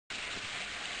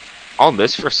All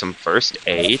this for some first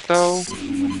aid, though?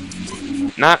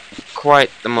 Not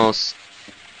quite the most...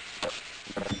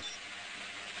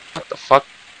 What the fuck?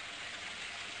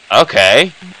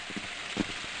 Okay.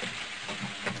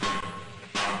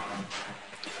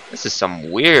 This is some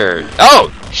weird...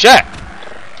 Oh! Shit!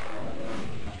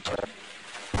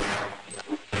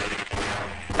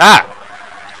 Ah!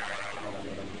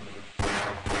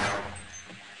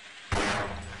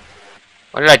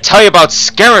 What did I tell you about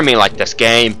scaring me like this,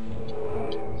 game?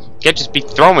 You can't just be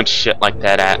throwing shit like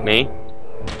that at me.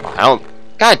 Oh, hell.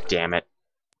 God damn it.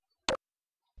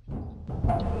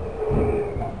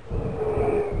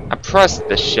 I pressed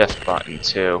the shift button,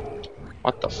 too.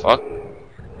 What the fuck?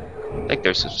 I think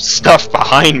there's some stuff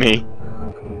behind me.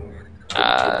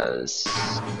 Do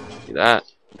that.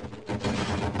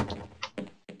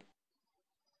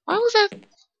 Why was that?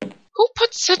 Who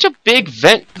put such a big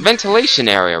ventilation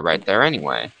area right there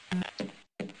anyway?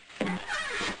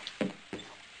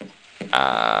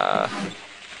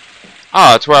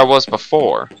 Oh, it's where I was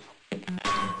before.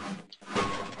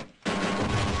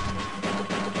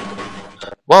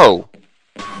 Whoa.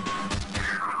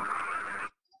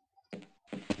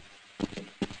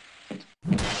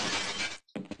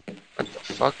 What the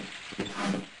fuck?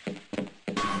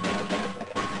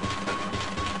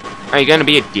 Are you gonna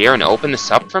be a deer and open this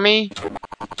up for me?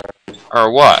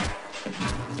 Or what?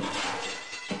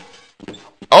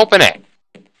 Open it!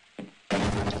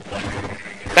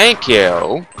 Thank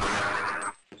you!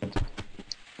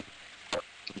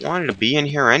 Wanted to be in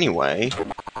here anyway.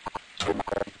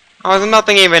 Oh, there's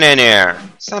nothing even in here!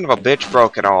 Son of a bitch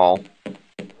broke it all.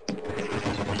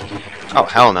 Oh,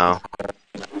 hell no.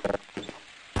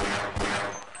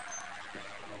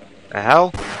 The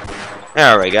hell?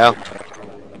 There we go.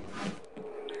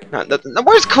 No,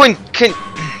 where's Quinsuela,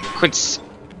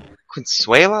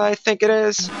 I think it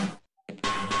is?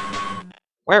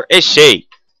 Where is she?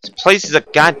 This place is a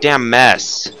goddamn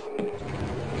mess.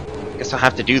 Guess I'll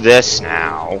have to do this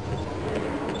now.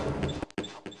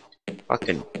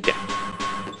 Fucking...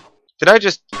 Did I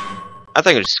just... I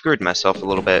think I just screwed myself a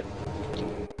little bit.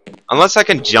 Unless I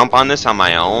can jump on this on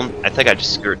my own, I think I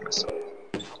just screwed myself.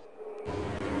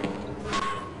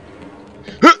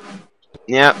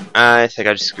 Yep, I think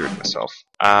I just screwed myself.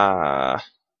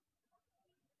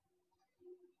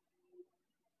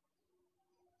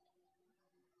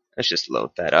 Let's just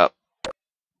load that up.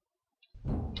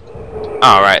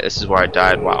 Alright, this is where I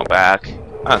died a while back.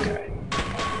 Okay.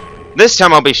 This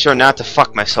time I'll be sure not to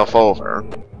fuck myself over.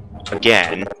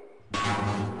 Again.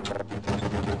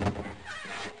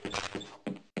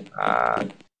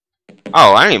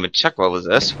 Oh, I didn't even check what was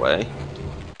this way.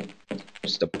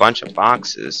 Just a bunch of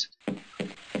boxes.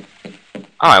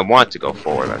 Oh, I want to go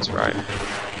forward, that's right.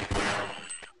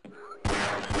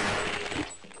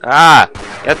 Ah!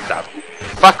 Get the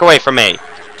fuck away from me!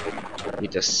 You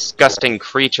disgusting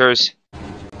creatures.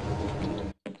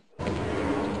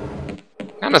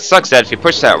 Kinda sucks that if you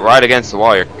push that right against the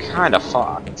wall, you're kinda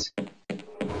fucked.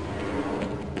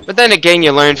 But then again,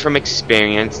 you learn from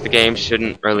experience, the game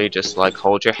shouldn't really just, like,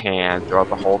 hold your hand throughout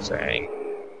the whole thing.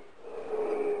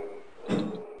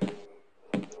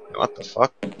 What the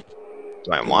fuck?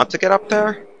 Do I want to get up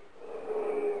there?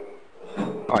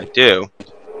 Oh, I do.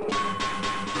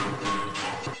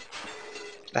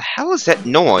 The hell is that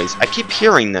noise? I keep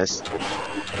hearing this.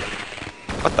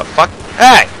 What the fuck?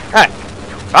 Hey! Hey!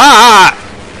 Ah!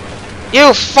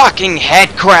 You fucking head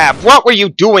crab! What were you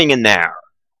doing in there?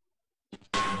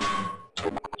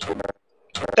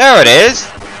 There it is!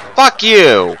 Fuck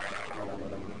you!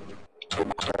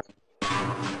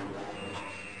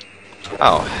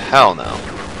 Oh, hell no.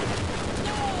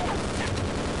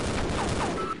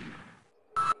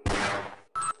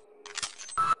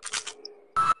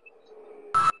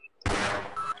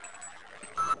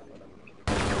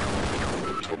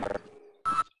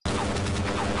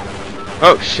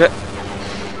 Oh, shit.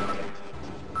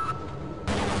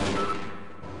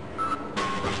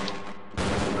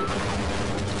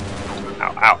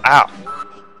 Ow, ow, ow.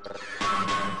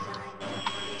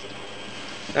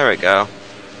 There we go.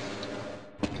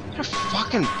 What a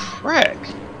fucking prick.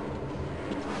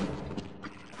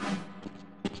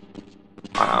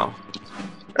 Wow.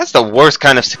 That's the worst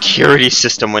kind of security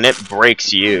system when it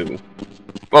breaks you.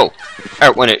 Whoa.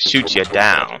 Or when it shoots you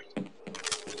down.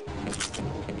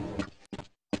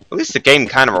 At least the game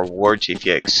kind of rewards you if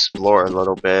you explore a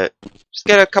little bit. Just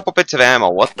get a couple bits of ammo.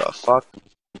 What the fuck?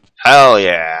 Hell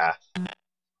yeah.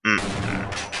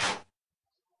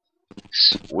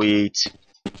 Sweet.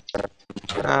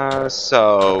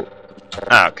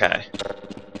 Okay.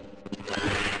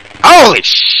 Holy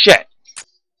shit!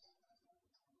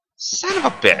 Son of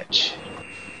a bitch.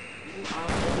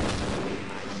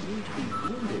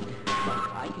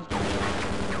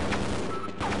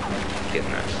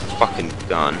 getting that fucking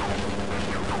gun.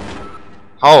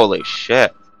 Holy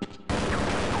shit.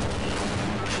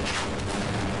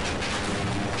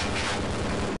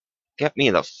 Get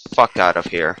me the fuck out of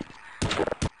here.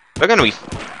 They're gonna be...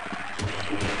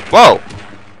 Whoa!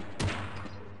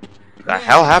 What the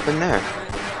hell happened there?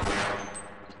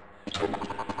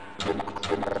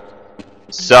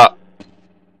 Sup?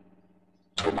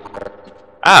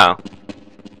 Oh.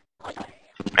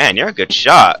 Man, you're a good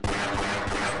shot.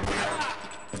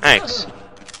 Thanks.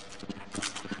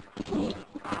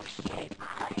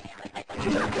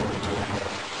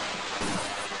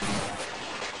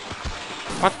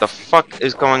 What the fuck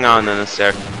is going on in this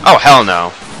area? Oh, hell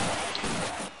no.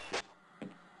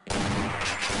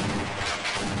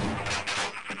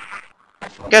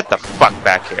 Get the fuck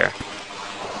back here.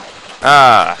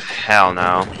 Ah, hell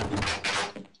no.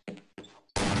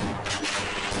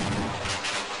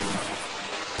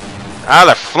 Ah,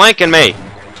 they're flanking me!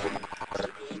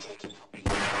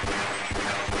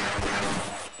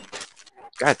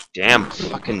 God damn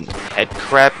fucking head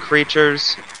crab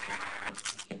creatures.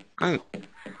 That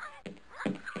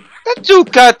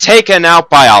dude got taken out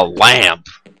by a lamp.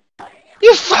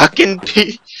 You fucking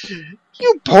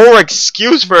you poor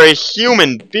excuse for a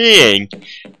human being.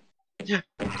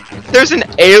 There's an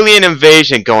alien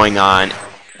invasion going on,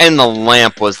 and the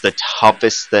lamp was the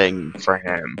toughest thing for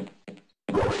him.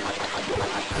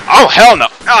 Oh, hell no!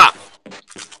 Ah!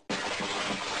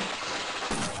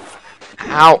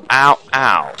 Ow, ow,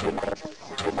 ow.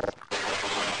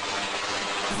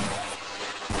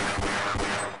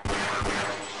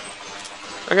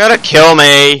 They're gonna kill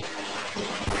me!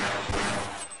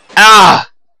 Ah!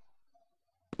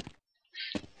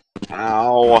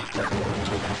 Ow.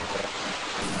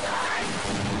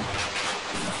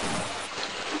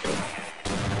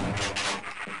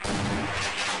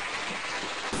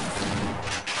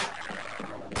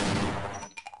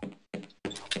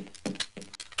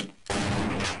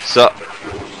 Sup?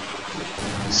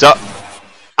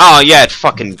 Oh yeah, it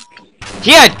fucking...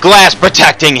 He had glass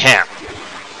protecting him!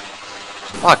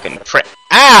 Fucking prick.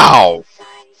 Ow!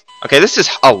 Okay, this is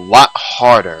a lot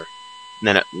harder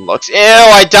than it looks. Ew,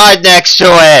 I died next to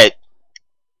it!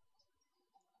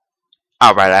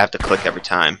 Alright, I have to click every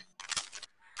time.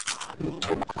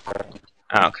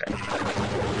 Okay.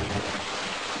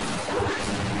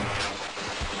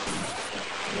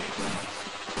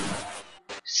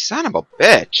 Son of a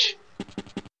bitch.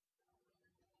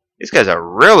 These guys are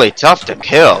really tough to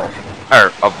kill.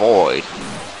 Or avoid.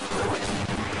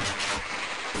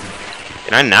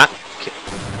 Can I not kill?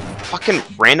 Fucking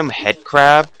random head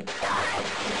crab?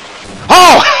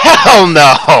 Oh, hell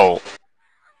no!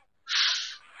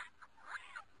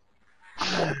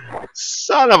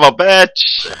 Son of a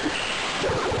bitch!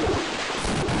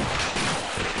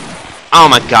 Oh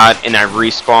my god, and I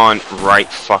respawn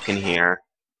right fucking here.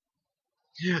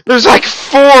 There's like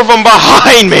 4 of them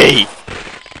behind me!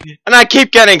 And I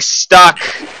keep getting stuck.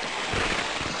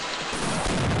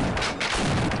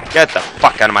 Get the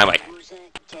fuck out of my way.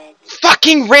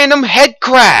 Fucking random head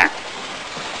crab!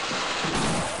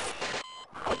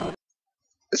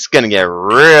 This is gonna get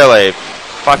really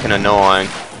fucking annoying.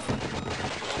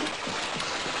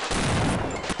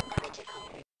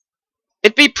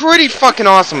 It'd be pretty fucking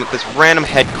awesome if this random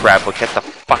head crab would get the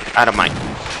fuck out of my...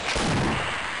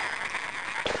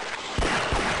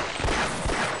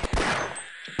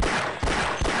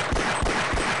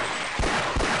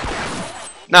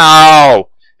 No!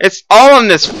 It's all on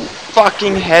this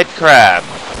fucking head crab.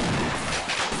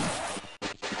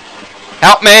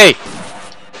 Help me!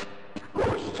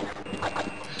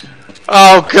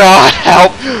 Oh god,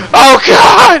 help! Oh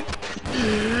god!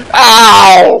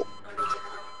 Ow!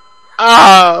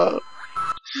 Oh!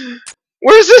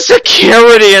 Where's the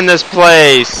security in this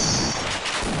place?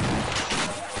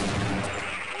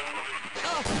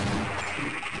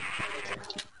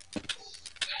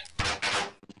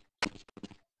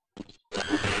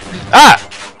 Ah!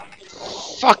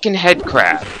 Fucking head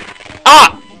crab.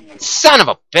 Ah! Son of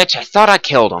a bitch, I thought I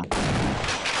killed him.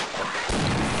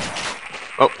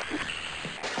 Oh.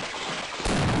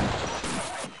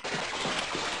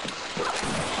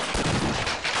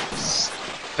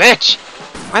 Bitch!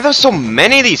 Why are there so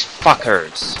many of these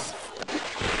fuckers?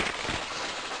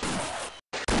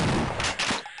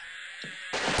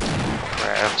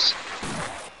 Crabs.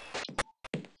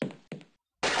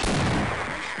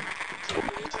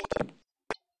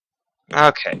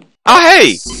 Okay. Oh,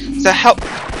 hey! The hell...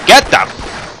 Get the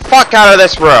fuck out of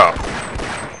this room!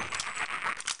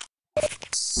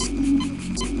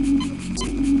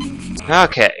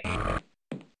 Okay.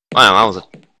 Wow, that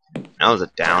was a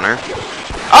downer.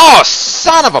 Oh,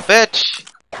 son of a bitch!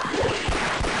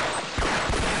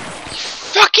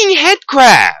 fucking head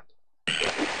crab!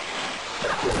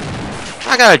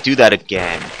 I gotta do that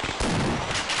again.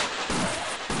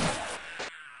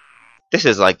 This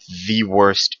is like the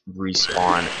worst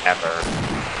respawn ever.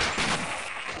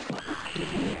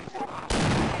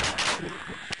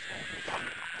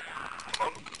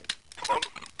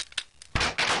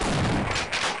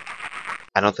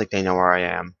 I don't think they know where I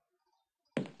am.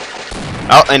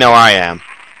 Oh, they know where I am.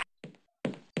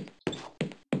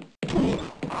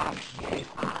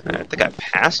 I think I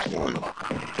passed one.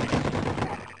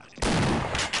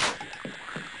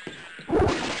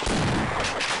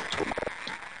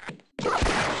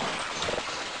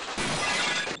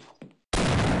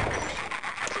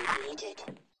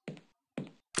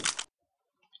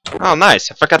 Oh, nice.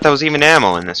 I forgot there was even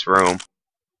ammo in this room.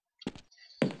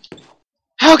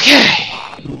 Okay.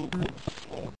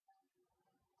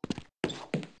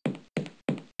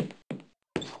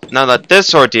 Now that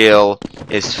this ordeal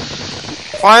is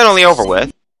finally over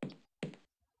with.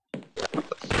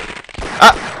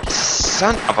 Ah!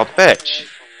 Son of a bitch.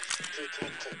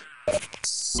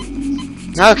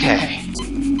 Okay.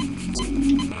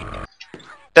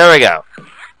 There we go.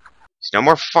 There's no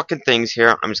more fucking things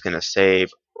here. I'm just gonna save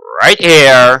right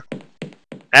here.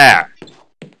 There.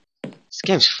 This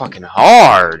game's fucking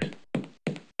hard.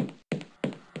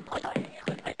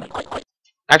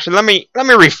 Actually, let me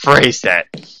rephrase that.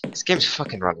 This game's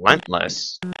fucking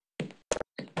relentless.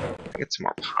 Get some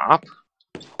more pop.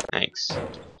 Thanks.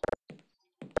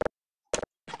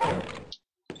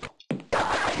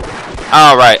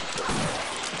 Alright.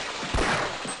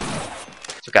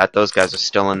 Forgot those guys are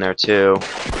still in there too.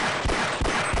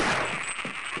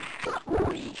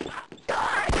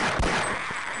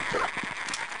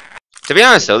 To be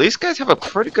honest though, these guys have a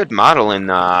pretty good model in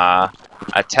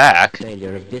attack.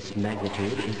 Failure of this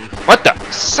magnitude is... What the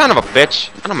son of a bitch?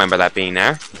 I don't remember that being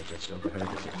there. I just overheard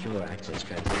the secure access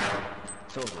transmitter.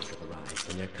 Soldiers have arrived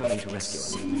and they're coming to rescue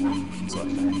us. Of course, I have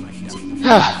my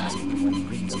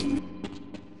doubts.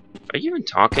 Are you even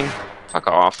talking? Fuck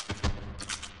off.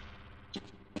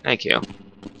 Thank you.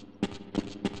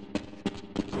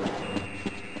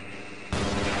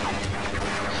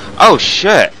 Oh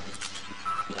shit!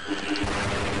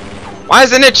 Why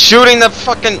isn't it shooting the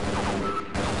fucking...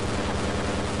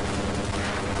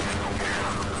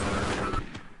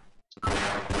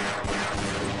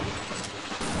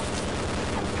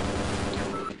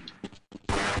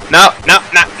 No.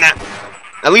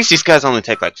 At least these guys only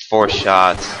take like 4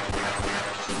 shots.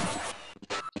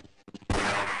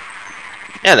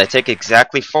 Yeah, they take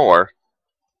exactly 4.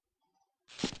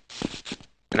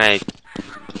 And I...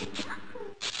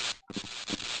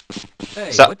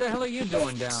 Hey, So, what the hell are you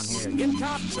doing down here? Get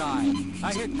topside.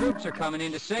 I hear troops are coming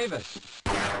in to save us.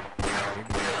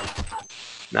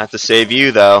 not to save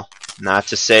you, though. Not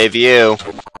to save you.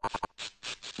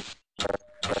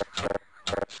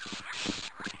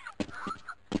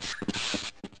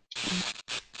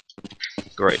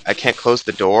 Great. I can't close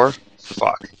the door?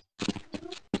 Fuck.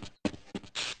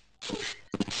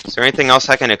 Is there anything else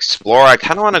I can explore? I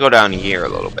kind of want to go down here a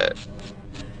little bit.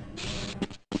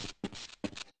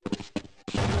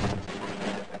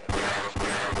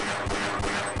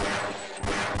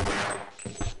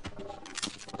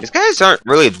 These guys aren't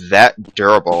really that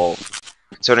durable,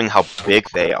 considering how big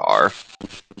they are.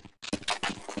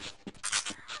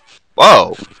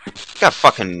 Whoa! Got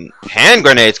fucking hand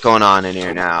grenades going on in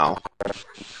here now.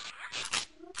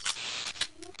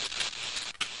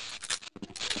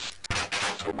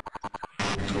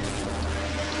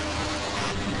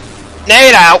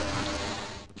 Nade out!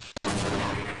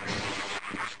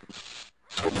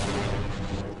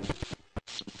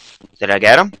 Did I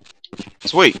get him?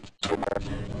 Sweet.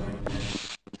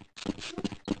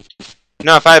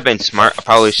 No, if I had been smart, I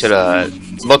probably should have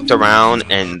looked around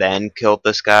and then killed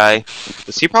this guy.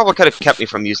 Because he probably could have kept me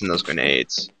from using those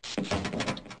grenades.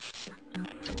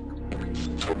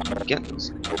 Get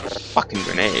those fucking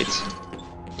grenades.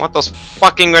 I want those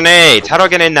fucking grenades! How do I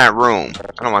get in that room?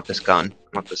 I don't want this gun.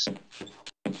 I want this...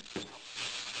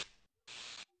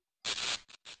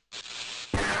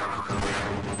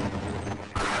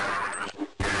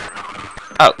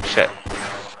 Oh, shit.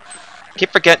 I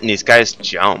keep forgetting these guys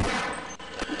jump.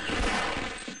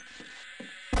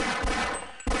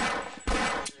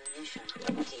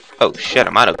 Oh shit,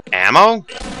 I'm out of ammo?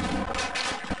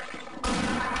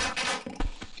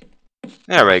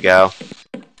 There we go.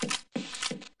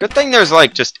 Good thing there's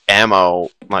like just ammo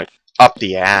like up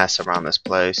the ass around this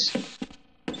place.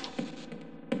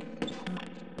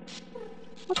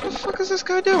 What the fuck is this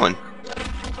guy doing?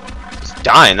 He's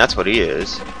dying, that's what he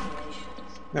is.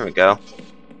 There we go.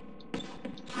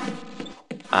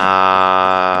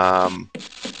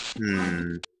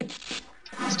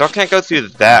 Still can't go through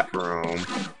that room.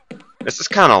 This is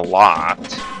kind of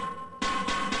locked.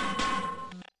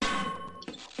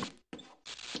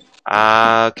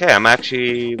 Okay, I'm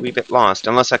actually a wee bit lost.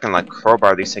 Unless I can, like,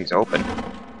 crowbar these things open.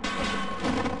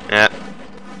 Yeah.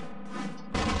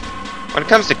 When it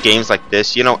comes to games like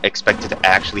this, you don't expect it to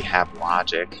actually have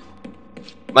logic.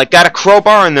 Like, got a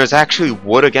crowbar and there's actually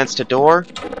wood against a door?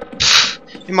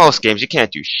 Pfft, in most games, you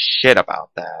can't do shit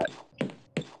about that.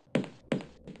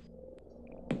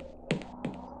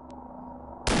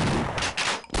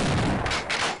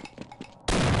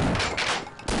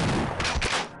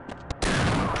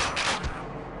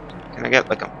 Can I get,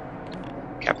 like, a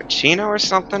cappuccino or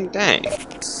something? Dang.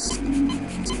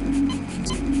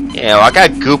 Yeah, well, I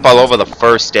got goop all over the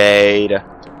first aid.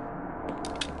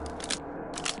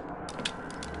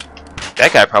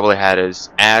 That guy probably had his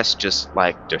ass just,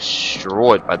 like,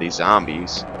 destroyed by these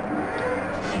zombies.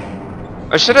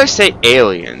 Or should I say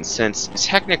aliens, since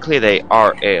technically they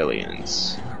are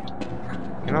aliens.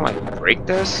 Can I, like, break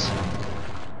this?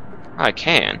 Oh, I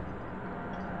can.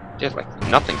 Did, like,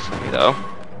 nothing for me, though.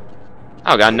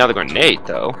 Oh, got another grenade,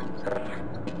 though.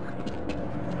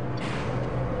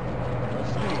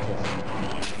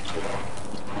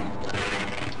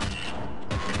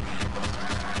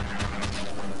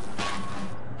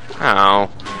 Ow.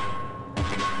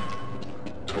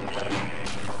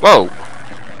 Whoa!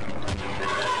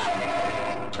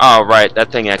 Oh, right,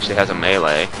 that thing actually has a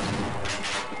melee.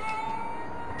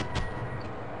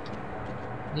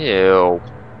 Ew.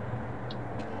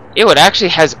 Ew, it actually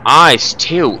has eyes,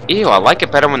 too. Ew, I like it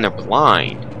better when they're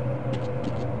blind.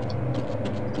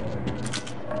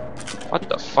 What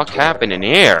the fuck happened in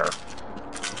here?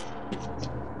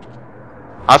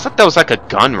 I thought there was like a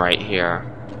gun right here.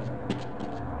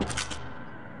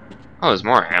 Oh, there's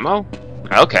more ammo?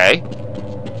 Okay.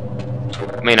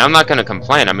 I mean, I'm not gonna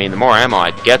complain. I mean, the more ammo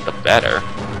I get, the better.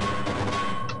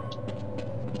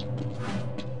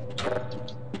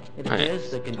 It appears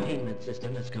the containment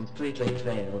system has completely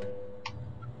failed.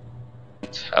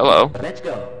 Hello. Let's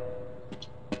go.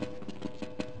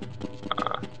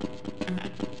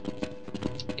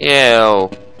 Ew.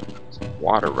 There's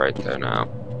water right there now.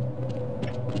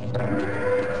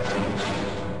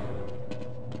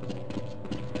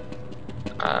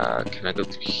 Can I go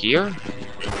through here?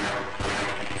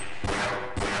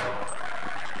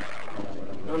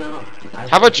 Oh no.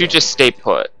 How about you just stay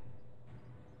put?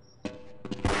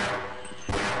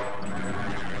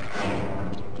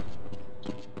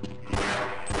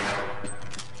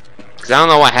 Because I don't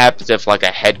know what happens if, like,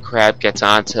 a head crab gets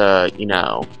onto, you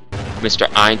know, Mr.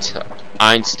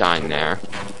 Einstein there.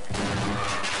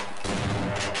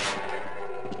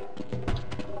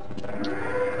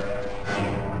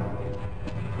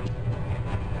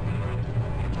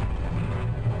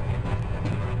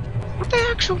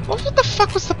 What the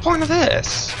fuck was the point of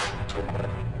this?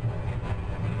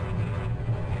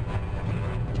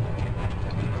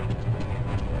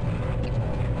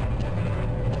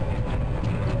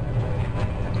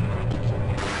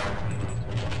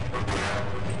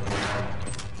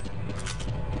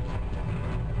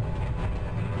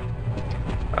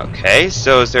 Okay,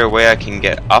 so is there a way I can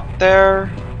get up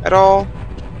there at all?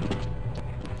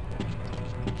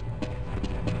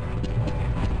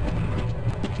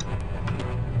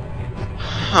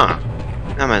 Huh.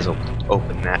 I might as well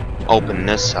open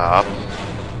this up.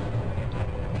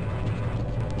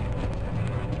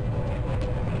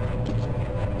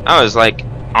 Oh, there's like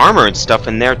armor and stuff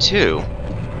in there too.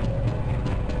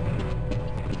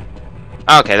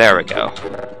 Okay, there we go.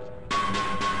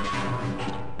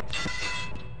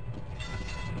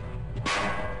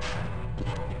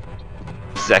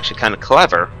 This is actually kind of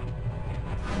clever.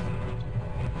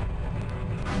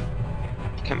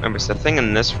 Can't remember, is the thing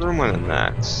in this room or the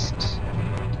next?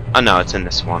 Oh no, it's in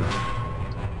this one.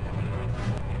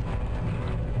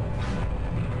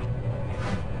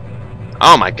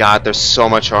 Oh my god, there's so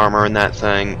much armor in that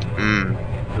thing.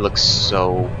 It looks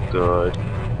so good.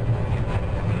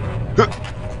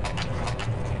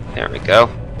 There we go.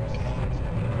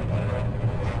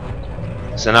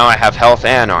 So now I have health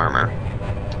and armor.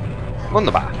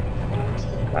 Wunderbar.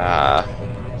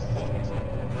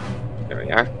 There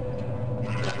we are.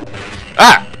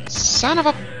 Ah! Son of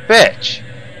a bitch!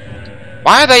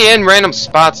 Why are they in random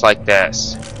spots like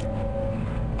this?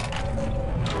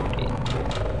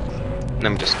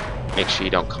 Let me just make sure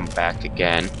you don't come back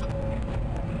again.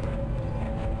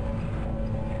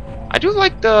 I do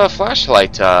like the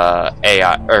flashlight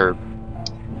AI,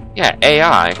 yeah,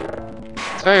 AI.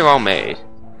 It's very well made.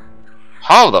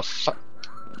 How the fuck?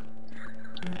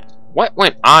 What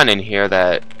went on in here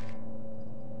that...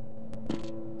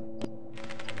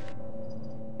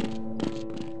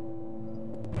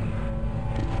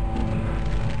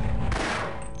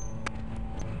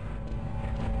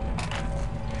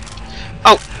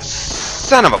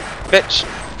 Son of a bitch.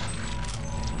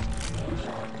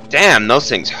 Damn, those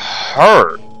things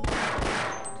hurt.